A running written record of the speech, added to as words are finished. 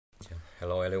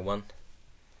Hello everyone.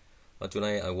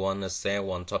 Today I want to share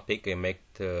one topic and make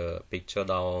the picture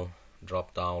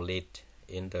drop down list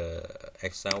in the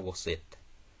Excel worksheet.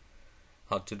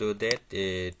 How to do that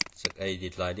is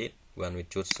edit like it when we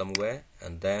choose somewhere,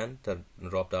 and then the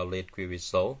drop down list will be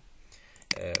shown.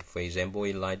 For example,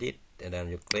 you like it, and then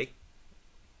you click,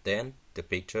 then the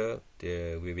picture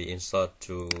will be inserted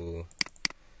to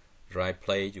right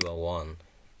place you want.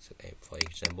 So, for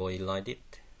example, you like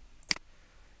it.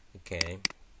 Okay.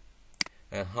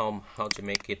 And how to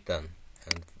make it done,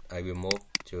 and I will move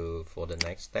for the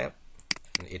next step,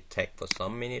 and it takes for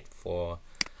some minutes for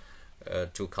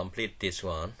to complete this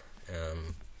one.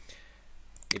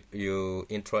 If you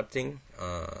interesting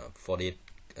for this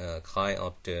kind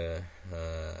of the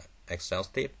Excel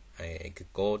tip, I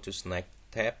could go to Snack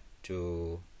tab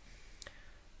to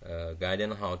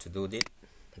guidance how to do this.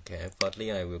 Okay,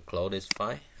 firstly I will close this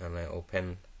file and I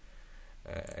open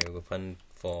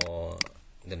for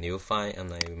the new file,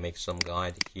 and I will make some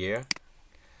guide here.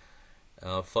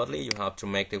 Firstly, you have to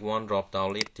make the one drop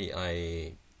down list.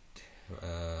 I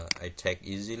take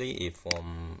easily if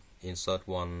from insert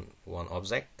one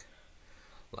object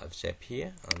like shape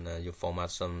here, and you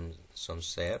format some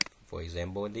shape. For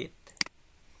example, this.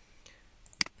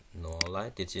 No,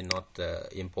 like this is not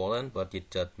important, but it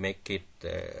just make it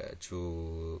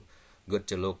to good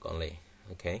to look only.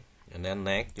 Okay, and then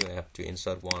next you have to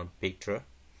insert one picture.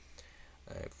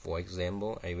 For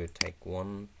example, I will take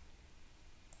one.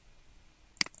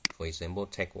 For example,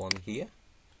 take one here.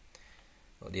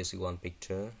 Oh, this is one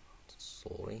picture.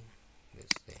 Sorry,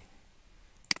 let's see.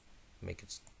 Make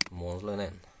it smaller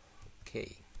then.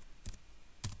 Okay.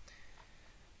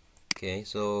 Okay,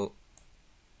 so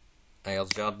I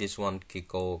adjust this one.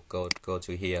 Go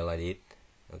to here like it.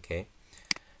 Okay,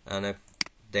 and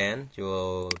then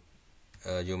you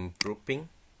grouping.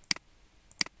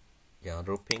 Yeah,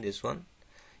 grouping this one.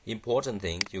 Important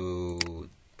thing you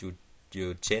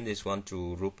change this one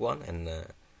to group one, and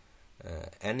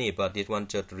but this one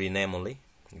just rename only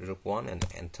group one and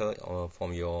enter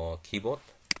from your keyboard.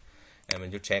 And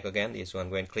when you check again this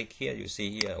one, when click here, you see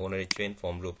here already changed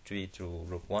from group 3 to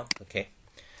group 1. Okay,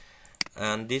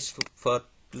 and this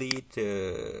firstly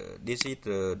this is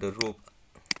the group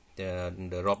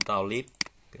the drop down list.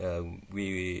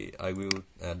 I will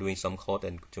doing some code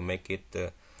and to make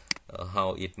it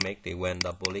how it make the when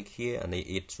double click here, and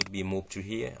it should be moved to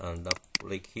here, and double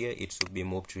click here, it should be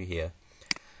moved to here.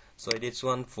 So this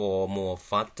one for more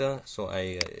faster, so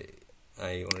I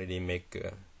already make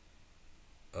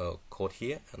a code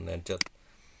here, and then just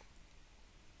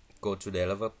go to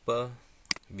developer,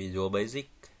 Visual Basic,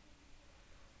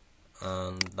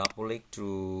 and double click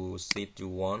to sheet you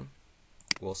want,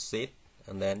 worksheet,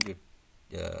 and then you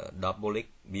double click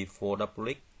before double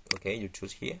click. Okay, you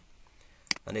choose here.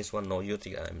 And this one no use,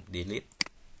 I'm delete.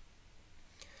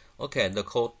 Okay, the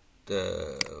code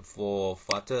for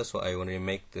faster, so I want to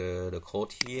make the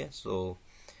code here. So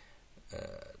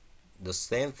the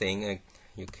same thing,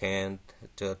 you can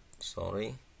just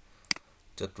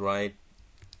write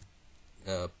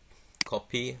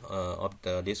copy of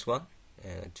this one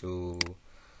to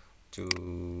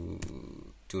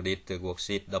this the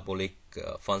worksheet double click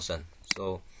function.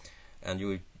 So, and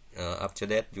you after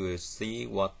that you will see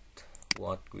what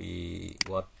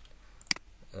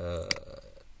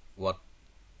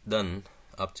done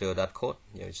after that code.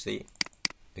 You see,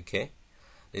 okay,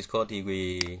 this code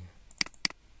we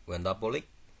when double click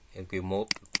it will move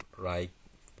right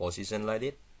position like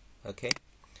it. Okay,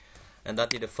 and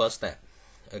that is the first step.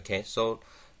 Okay, so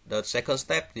the second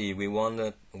step we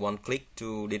want one click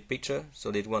to this picture,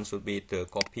 so this one should be the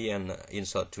copy and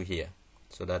insert to here.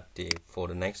 So that for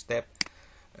the next step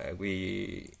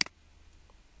we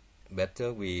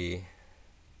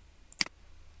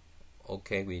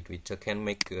just can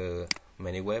make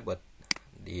many way, but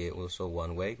also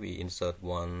one way we insert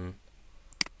one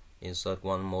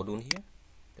module here.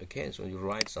 Okay, so you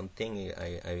write something.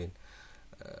 I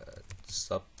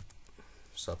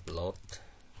load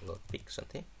pick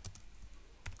something.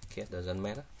 Okay, doesn't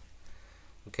matter.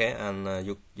 Okay, and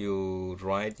you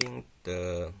writing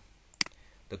the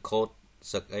code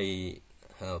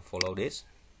follow this.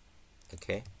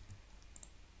 Okay,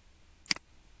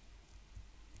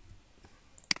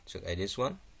 so this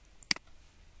one,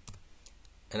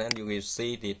 and then you will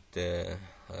see that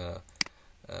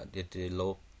the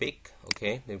load pick.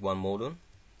 Okay, the one module,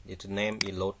 its name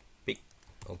is load pick.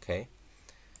 Okay,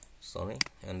 sorry,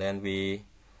 and then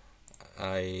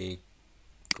I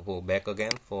go back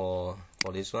again for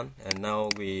this one, and now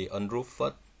we ungroup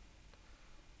first,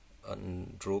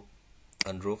 ungroup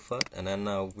first, and then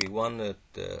now we want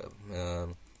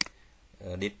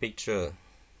this picture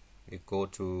you go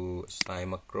to style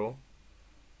macro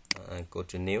and go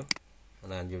to new,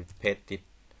 and then you paste it.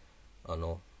 Oh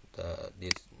no,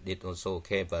 this also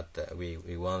okay, but we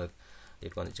want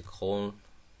it one is a cone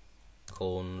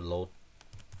load.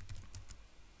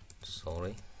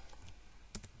 Sorry,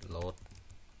 load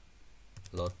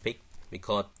pick,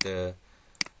 because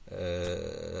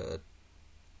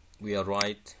we are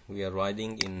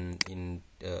writing in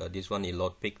this one is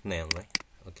load pick name, right?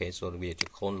 Okay, so we have to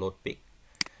cone load pick,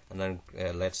 and then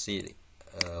let's see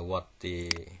what we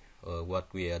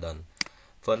have done.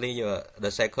 Firstly, the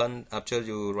second, after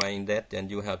you writing that, then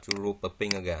you have to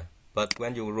looping again. But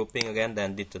when you looping again,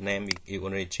 then the name you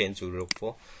already changed to loop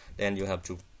 4. Then you have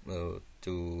to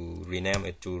rename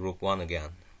it to loop 1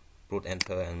 again. Put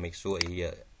enter and make sure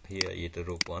here is the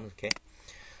loop 1. Okay.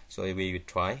 So we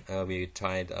try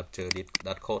after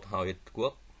that code how it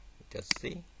works. Just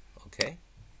see.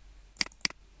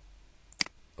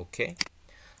 Okay.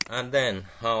 And then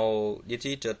how this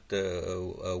is just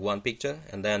one picture,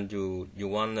 and then you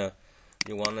wanna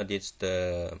this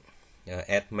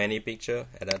add many picture.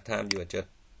 At that time you just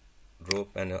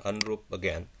group and ungroup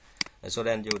again, and so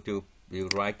then you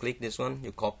right click this one,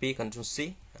 you copy, Ctrl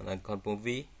C, and then Ctrl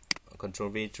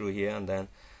V through here, and then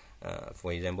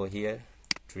for example here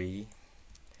 3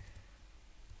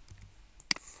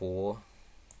 4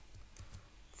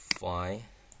 5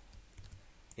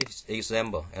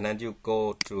 example, and then you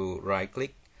go to right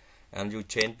click and you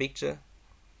change picture,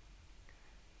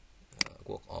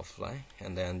 work offline,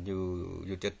 and then you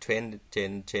just change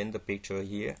the picture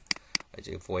here,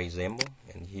 for example,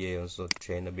 and here also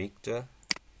change the picture.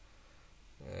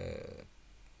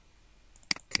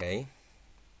 Okay,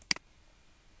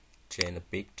 change the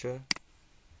picture.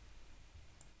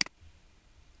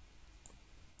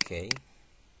 Okay,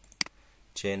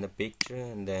 change the picture,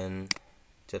 and then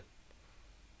just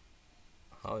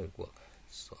how it works.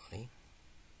 Sorry,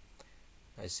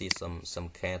 I see some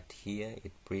cat here.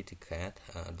 It's pretty cat,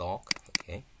 dog.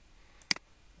 Okay,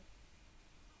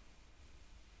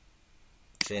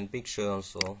 change picture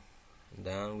also. And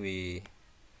then we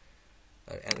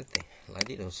anything like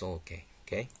it also. Okay.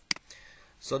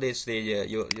 So this the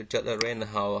you just arrange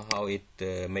how it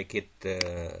make it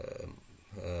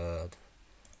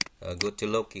good to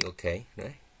look. Okay,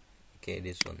 right? Okay,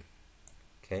 this one.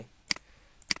 Okay.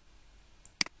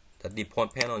 That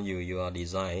depend on your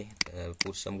design.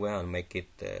 Put somewhere and make it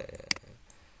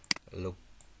look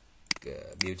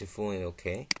beautiful.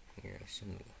 Okay, yes,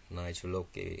 nice to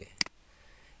look.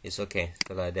 It's okay,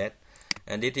 so like that.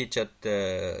 And this is just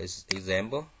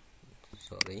example.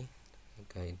 Sorry.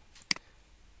 Okay.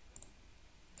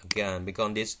 Again,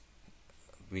 because this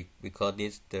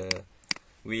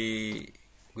we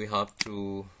have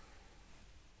to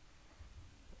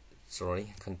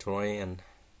control and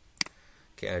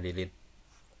okay, I delete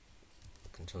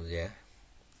control there.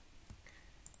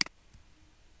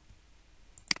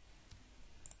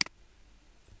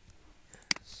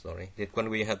 Sorry, this one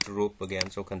we have to group again,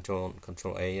 so control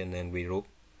A, and then we grouping,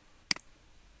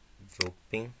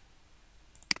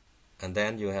 and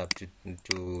then you have to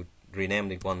rename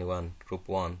the one group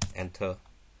 1, enter.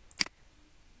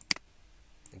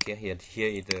 Okay, here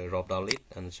is the drop down list,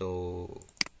 and so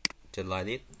just like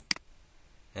it,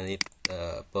 and it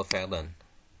perfect done.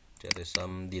 There is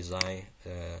some design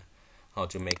how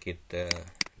to make it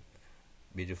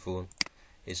beautiful.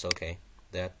 It's okay.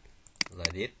 That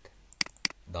like it.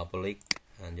 Double click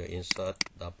and you insert,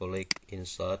 double click,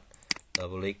 insert,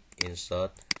 double click,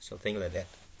 insert, something like that.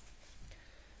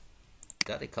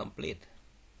 That is complete.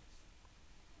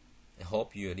 I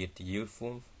hope you did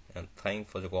useful, and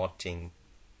thanks for watching.